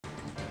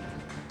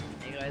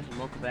guys, and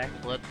welcome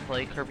back to Let's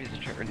Play Kirby's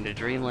Return to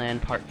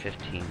Dreamland Part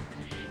 15.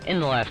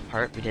 In the last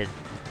part, we did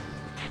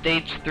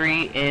Stage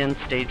 3 and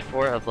Stage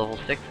 4 of Level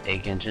 6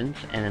 Egg Engines,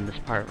 and in this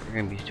part we're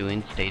going to be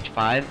doing Stage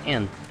 5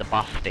 and the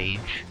boss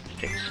stage,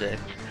 Stage 6,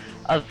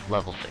 of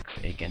Level 6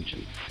 Egg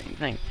Engines. Same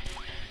thing.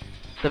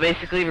 So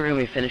basically, we're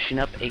going to be finishing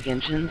up Egg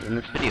Engines in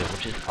this video,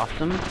 which is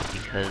awesome,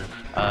 because,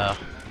 I'm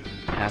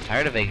kind of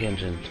tired of Egg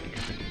Engines,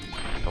 because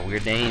it's a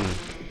weird name.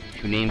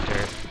 Two names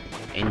are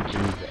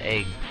Engines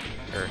Eggs,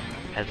 or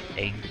has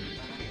eggs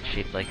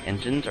shaped like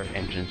engines, or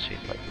engines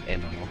shaped like, I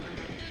don't know.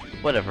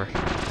 Whatever.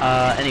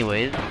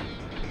 Anyways,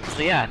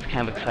 so yeah, it's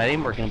kind of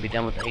exciting. We're going to be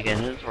done with the egg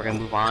engines. We're going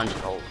to move on to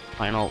the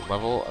final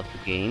level of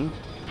the game,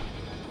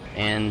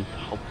 and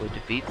hopefully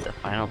defeat the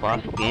final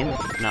boss of the game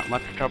with not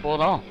much trouble at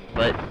all.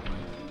 But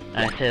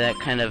I say that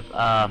kind of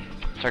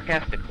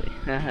sarcastically.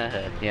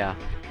 Yeah.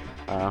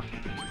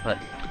 But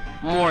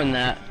more than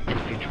that in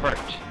future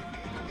parts,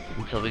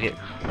 until we get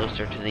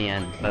closer to the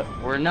end. But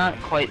we're not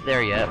quite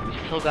there yet. We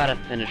still gotta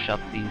finish up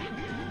these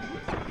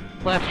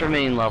last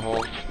remaining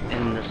levels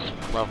in this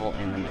level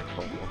and the next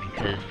level,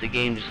 because the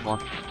game just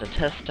wants to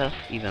test us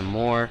even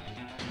more,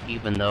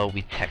 even though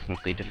we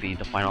technically defeated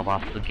the final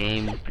boss of the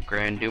game with the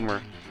Grand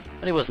Doomer,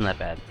 but it wasn't that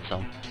bad.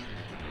 So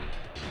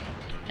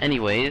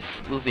anyways,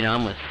 moving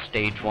on with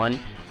Stage 5.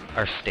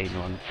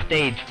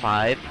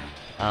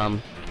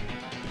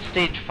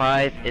 Stage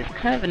 5 is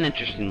kind of an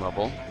interesting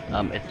level.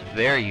 It's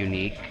very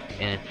unique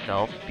in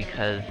itself,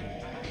 because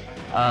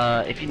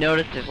if you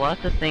notice, there's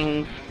lots of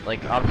things,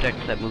 like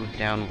objects that move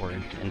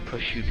downwards and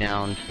push you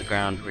down to the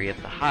ground where you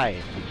have to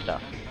hide and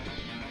stuff.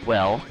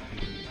 Well,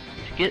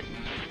 to get,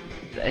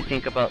 I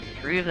think, about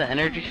 3 of the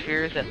energy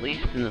spheres at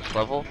least in this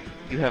level,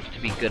 you have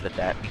to be good at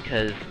that,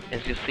 because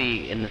as you'll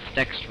see in this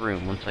next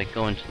room, once I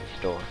go into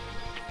this door,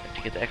 you have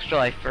to get the extra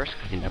life first,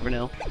 because you never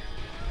know.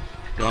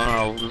 Go on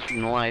a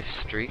losing life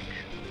streak.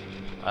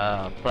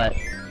 But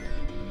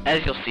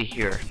as you'll see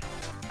here,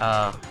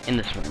 in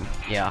this room,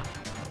 yeah.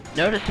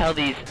 Notice how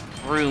these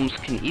rooms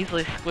can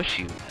easily squish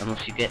you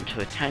unless you get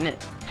into a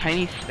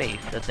tiny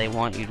space that they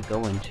want you to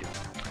go into.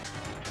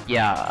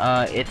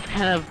 Yeah, it's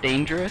kind of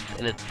dangerous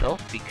in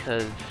itself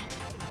because,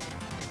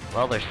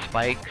 well, there's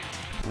spikes,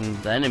 and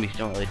the enemies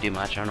don't really do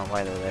much. I don't know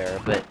why they're there,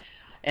 but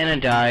Anna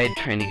died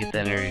trying to get the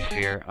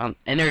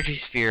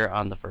energy sphere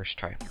on the first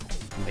try.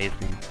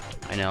 Amazing,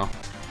 I know.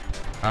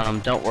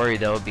 Don't worry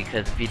though,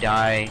 because if you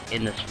die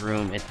in this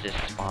room, it just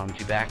spawns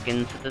you back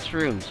into this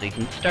room, so you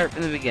can start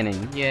from the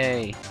beginning.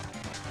 Yay!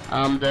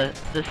 There's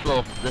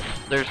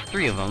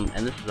 3 of them,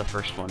 and this is the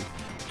first one.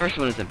 The first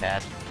one isn't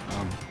bad.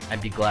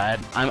 I'd be glad.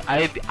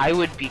 I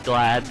would be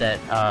glad that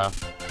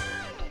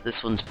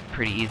this one's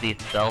pretty easy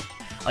itself.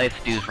 All you have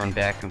to do is run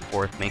back and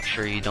forth, make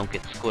sure you don't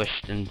get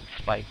squished in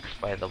spikes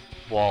by the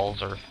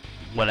walls or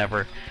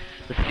whatever,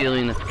 the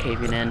ceiling that's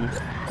caving in.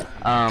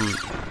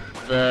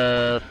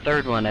 The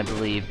third one, I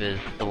believe, is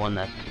the one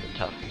that's the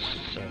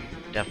toughest, so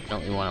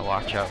definitely want to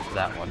watch out for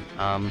that one.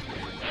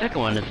 The second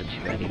one isn't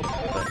too bad either,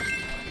 but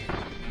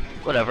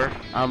whatever.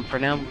 For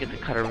now, we get the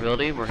cutter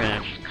ability. We're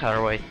gonna just cut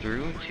our way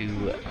through to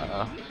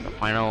the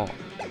final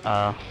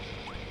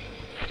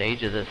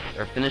stage of this,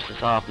 or finish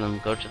this off, and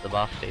then go to the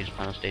boss stage,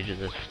 final stage of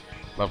this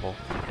level,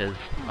 because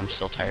I'm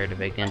still tired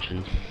of egg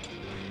engines.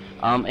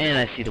 And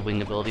I see the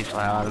wing ability, so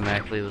I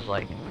automatically was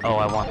like, oh,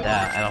 I want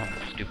that. I don't want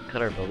the stupid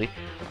cutter ability.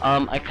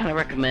 I kind of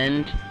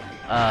recommend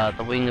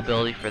the wing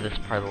ability for this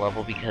part of the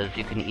level, because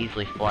you can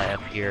easily fly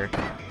up here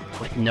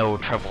with no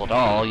trouble at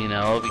all, you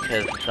know,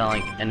 because it's not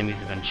like enemies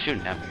have been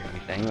shooting at me or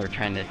anything, or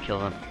trying to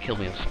kill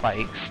me with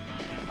spikes.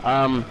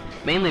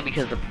 Mainly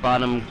because the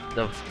bottom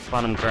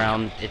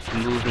ground, it's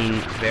moving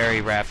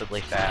very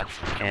rapidly fast,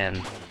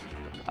 and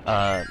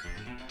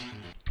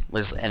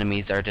those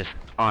enemies are just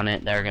on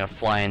it, they're gonna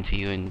fly into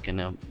you and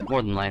gonna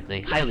more than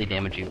likely highly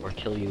damage you or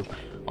kill you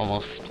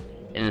almost,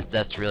 and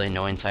that's really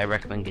annoying. So I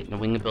recommend getting a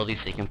wing ability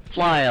so you can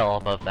fly all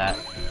above that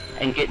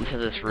and get into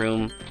this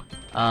room.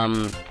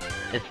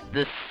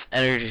 This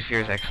energy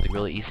sphere is actually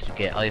really easy to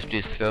get. All you have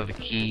to do is throw the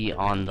key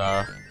on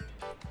the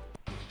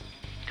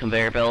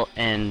conveyor belt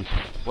and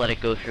let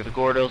it go through the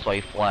Gordos while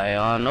you fly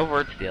on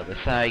over to the other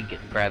side,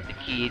 grab the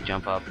key,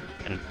 jump up,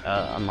 and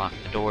unlock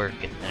the door,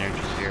 get the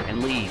energy sphere,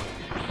 and leave.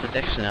 So it's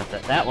actually not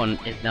that one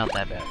is not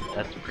that bad.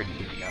 That's pretty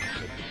easy,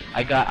 honestly.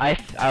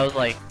 I was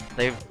like,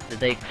 did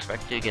they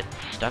expect you to get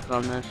stuck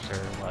on this, or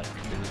what?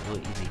 Because it was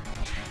really easy.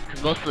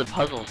 Because most of the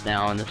puzzles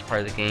now in this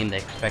part of the game, they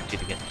expect you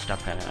to get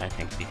stuck on it, I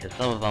think, because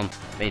some of them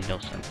made no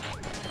sense.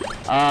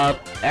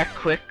 Act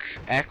quick,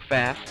 act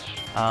fast.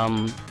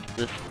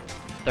 This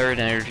third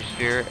energy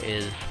sphere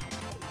is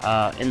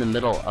in the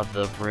middle of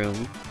the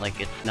room. Like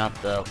it's not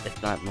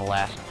in the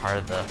last part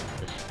of this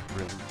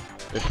room.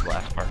 This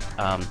last part.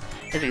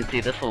 As you can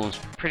see, this one was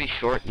pretty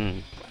short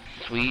and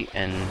sweet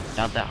and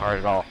not that hard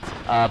at all.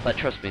 But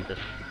trust me,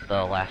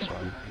 the last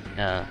one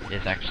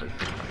is actually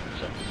pretty hard,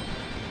 so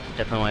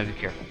definitely want to be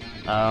careful.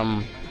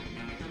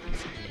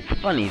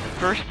 It's funny, the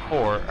first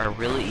 4 are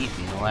really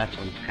easy, and the last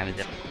one's kind of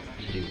difficult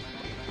to do.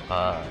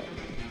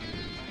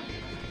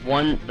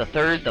 The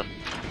third, the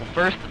The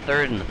first, the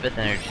third, and the fifth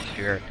energy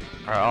sphere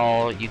are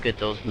all, you get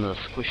those in the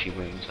squishy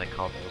rooms, I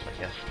call those,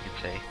 I guess you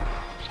could say.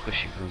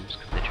 Squishy rooms,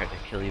 because they try to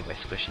kill you by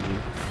squishing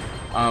you.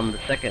 The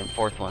second and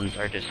fourth ones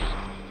are just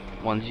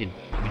ones you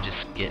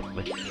just get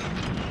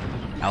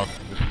without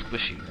the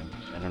squishy rooms.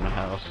 I don't know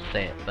how else to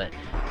say it, but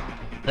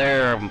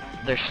they're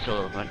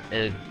still about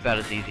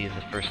as easy as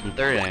the first and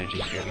third energy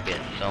sphere to get.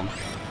 So,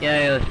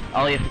 yeah,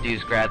 all you have to do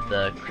is grab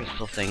the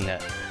crystal thing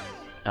that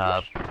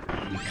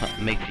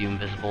makes you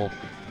invisible.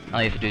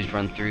 All you have to do is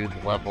run through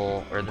the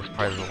level, or this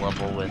part of the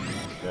level, with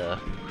the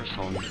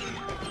crystal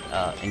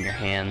in your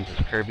hands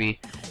as Kirby,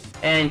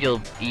 and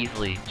you'll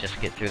easily just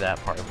get through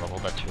that part of the level.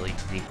 That's really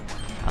easy.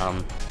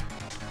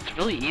 It's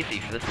really easy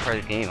for this part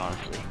of the game,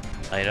 honestly.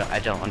 I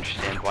don't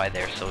understand why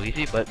they're so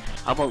easy, but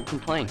I won't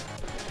complain.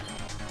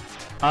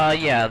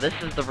 Yeah, this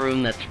is the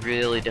room that's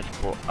really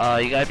difficult.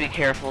 You gotta be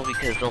careful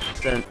because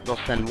they'll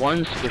send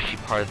one squishy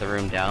part of the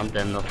room down,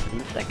 then they'll send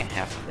the second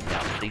half of it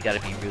down. So you gotta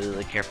be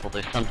really careful.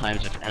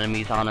 Sometimes there's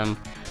enemies on them.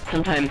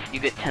 Sometimes you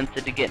get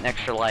tempted to get an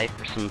extra life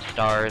or some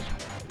stars.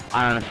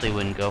 I honestly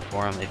wouldn't go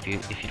for them if you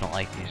don't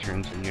like these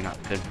rooms and you're not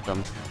good with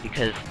them,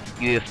 because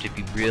you have to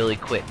be really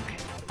quick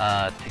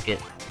to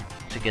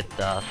get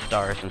the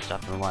stars and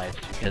stuff in the lives,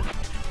 because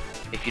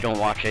if you don't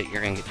watch it,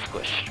 you're gonna get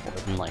squished more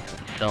than likely.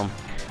 So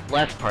the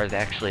last part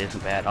actually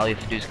isn't bad. All you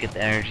have to do is get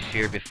the energy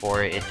sphere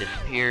before it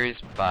disappears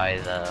by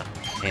the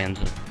hands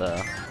of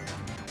the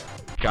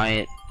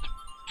giant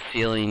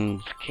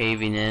ceilings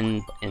caving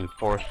in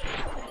fourth,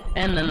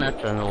 and then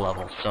that's the end of the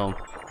level. So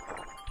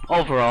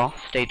overall,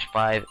 stage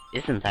 5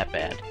 isn't that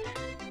bad.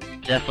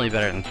 Definitely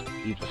better than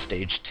Evil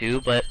Stage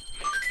 2, but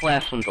the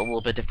last one's a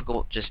little bit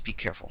difficult. Just be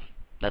careful.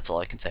 That's all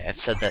I can say. I've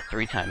said that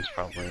 3 times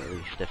probably, at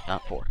least, if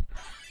not 4.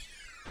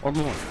 Or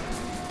more.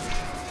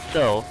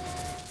 So,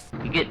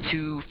 you get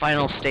to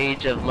final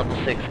stage of level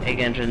 6 Egg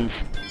Engines,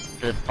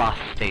 the boss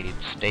stage,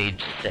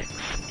 stage 6,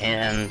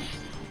 and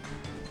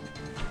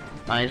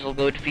might as well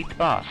go defeat the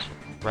boss,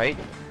 right?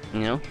 You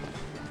know?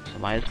 So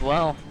might as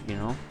well, you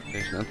know?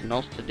 There's nothing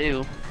else to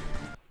do,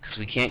 because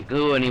we can't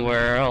go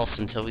anywhere else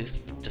until we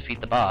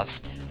defeat the boss.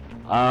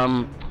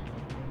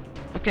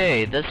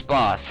 Okay, this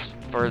boss,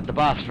 for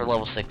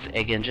level 6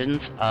 Egg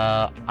Engines,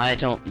 I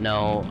don't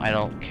know, I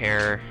don't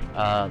care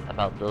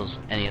about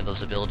any of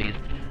those abilities.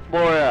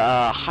 More,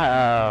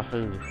 I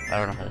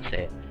don't know how to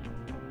say it.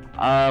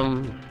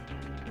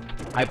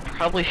 I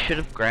probably should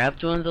have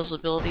grabbed one of those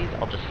abilities,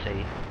 I'll just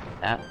say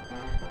that.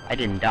 I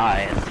didn't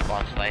die in this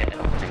boss fight, I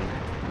don't think.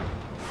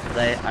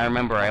 Because I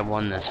remember I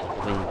won this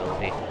with the wing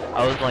ability.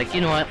 I was like,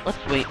 you know what, let's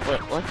wing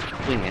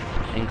it,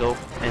 and go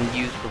and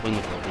use the wing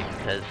ability,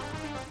 because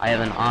I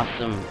have an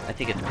awesome, I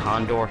think it's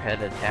Condor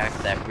Head attack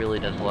that really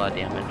does a lot of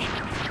damage.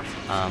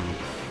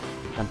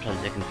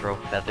 Sometimes it can throw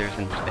feathers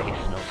in space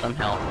and it'll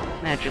somehow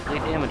magically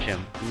damage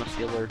him. He must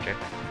be allergic.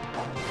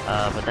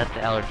 But that's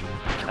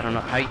allergies. I don't know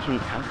how you can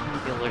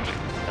be allergic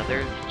to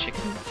feathers,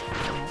 chickens?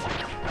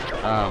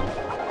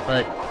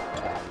 But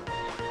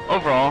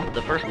overall,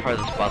 the first part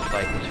of this boss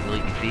fight was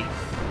really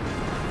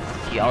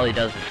easy. All he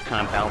does is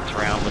kind of bounce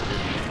around with his,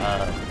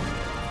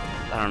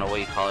 I don't know what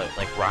you call it,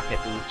 like rocket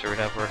boots or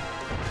whatever.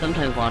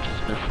 Sometimes launches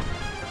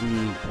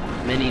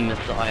mini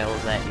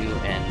missiles at you,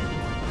 and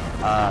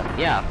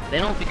yeah, they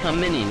don't become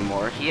mini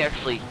anymore. He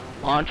actually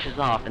launches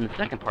off in the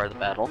second part of the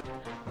battle.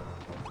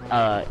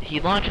 He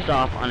launches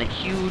off on a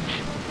huge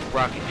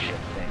rocket ship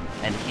thing,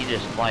 and he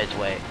just flies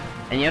away.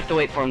 And you have to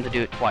wait for him to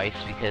do it twice,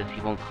 because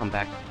he won't come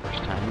back the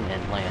first time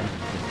and land.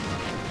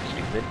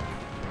 Stupid.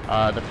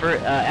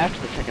 After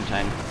the second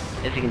time,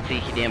 as you can see,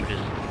 he damages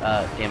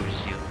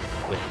you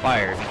with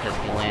fire, because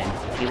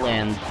he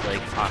lands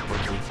like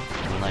awkwardly,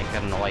 and like, I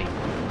don't know why you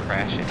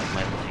crash it. You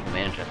might as well take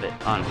advantage of it,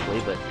 honestly,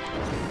 but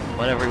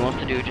whatever he wants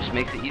to do just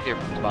makes it easier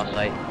for this boss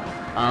fight.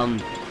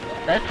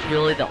 That's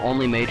really the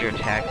only major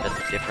attack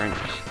that's different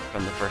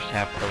from the first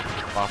half of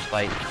the boss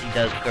fight. He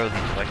does throw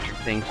these electric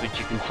things, which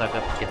you can suck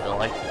up to get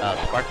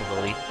the spark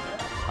ability,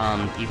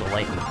 evil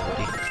lightning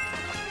ability.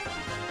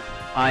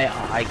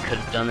 I could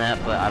have done that,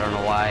 but I don't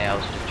know why. I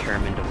was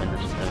determined to win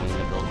this with the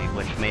wing ability,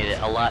 which made it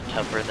a lot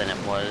tougher than it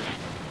was.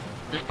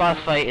 This boss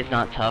fight is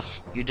not tough.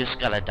 You just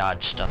gotta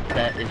dodge stuff.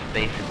 That is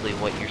basically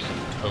what you're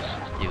supposed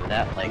to do.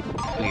 That, like,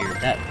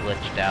 weird. That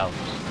glitched out.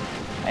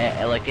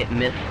 I like, it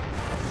missed.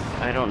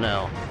 I don't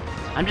know.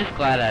 I'm just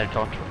glad I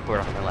don't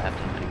record on my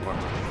laptop anymore.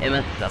 It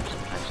messes up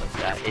sometimes like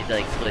that. It,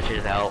 like,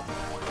 glitches out,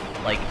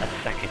 like, a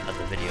second of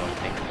the video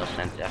and makes no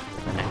sense after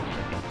the next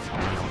second. I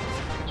don't know.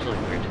 It's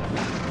really weird.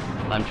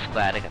 But I'm just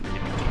glad I got the new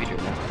computer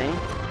and everything.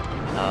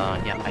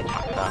 Yeah, I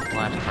talked about the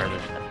last part of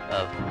this,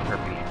 of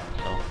Kirby,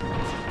 so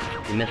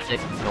if you missed it,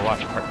 go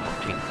watch part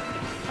 14.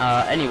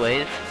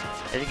 Anyways,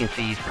 as you can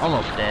see, he's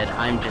almost dead.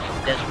 I'm just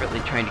desperately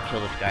trying to kill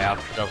this guy off,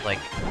 because I was like,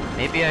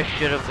 maybe I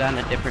should have gotten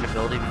a different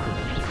ability, because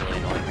this is really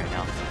annoying right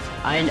now.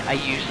 I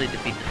usually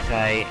defeat this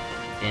guy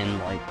in,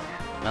 like,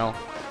 well,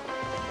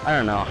 I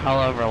don't know,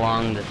 however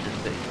long this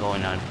has been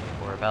going on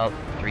for, about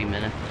 3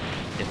 minutes,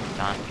 if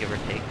not, give or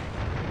take.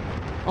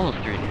 almost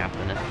 3.5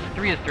 minutes.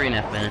 3 to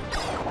 3.5 minutes.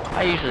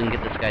 I usually can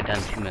get this guy done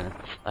in 2 minutes.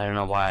 I don't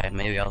know why.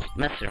 Maybe I was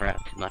messing around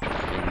too much with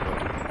the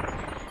building.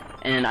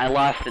 And I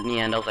lost it in the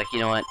end. I was like, you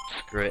know what?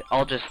 Screw it.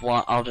 I'll just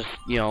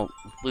you know,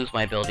 lose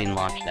my ability and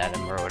launch it at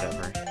him or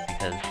whatever,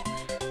 because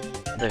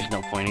there's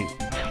no point in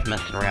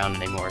messing around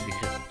anymore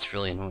because it's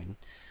really annoying.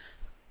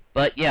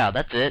 But yeah,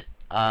 that's it.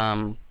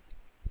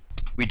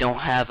 We don't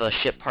have a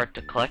ship part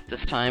to collect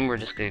this time. We're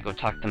just gonna go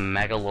talk to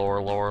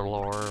Magalore,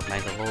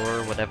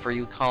 Magalore, whatever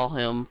you call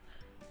him.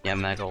 Yeah,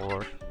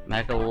 Magalore.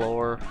 Yeah,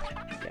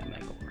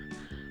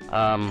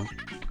 Magalore.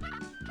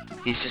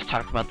 He's just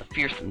talking about the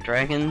fearsome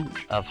dragon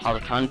of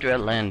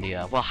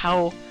Landia. Well,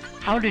 how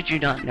did you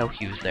not know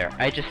he was there?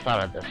 I just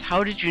thought of this.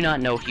 How did you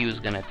not know he was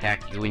gonna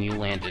attack you when you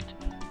landed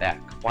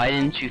back? Why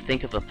didn't you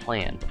think of a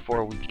plan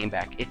before we came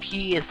back? If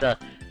he is the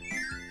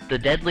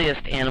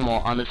deadliest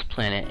animal on this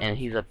planet, and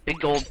he's a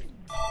big old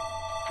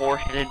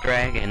four-headed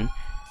dragon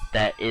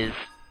that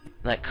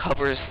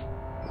covers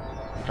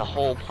the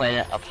whole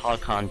planet of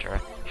Halakandra,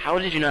 how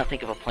did you not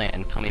think of a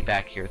plan coming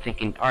back here,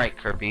 thinking, alright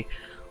Kirby,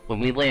 when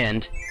we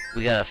land,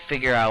 we gotta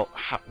figure out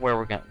where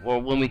we're gonna,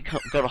 well, when we go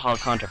to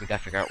Halakandra, we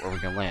gotta figure out where we're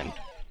gonna land.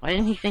 Why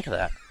didn't he think of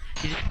that?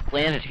 He just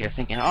landed here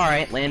thinking,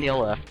 alright, Landia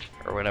left,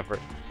 or whatever.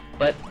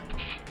 But,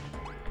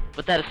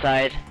 with that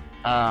aside,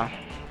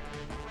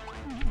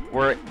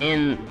 we're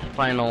in the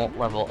final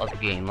level of the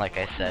game, like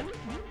I said.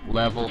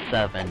 Level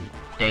 7,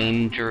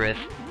 Dangerous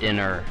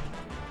Dinner.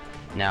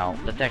 Now,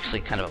 that's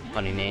actually kind of a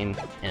funny name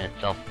in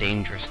itself,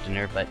 Dangerous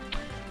Dinner, but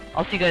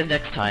I'll see you guys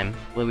next time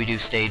when we do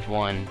Stage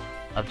 1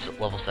 of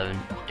Level 7,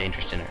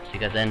 Dangerous Dinner. See you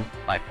guys then,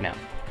 bye for now.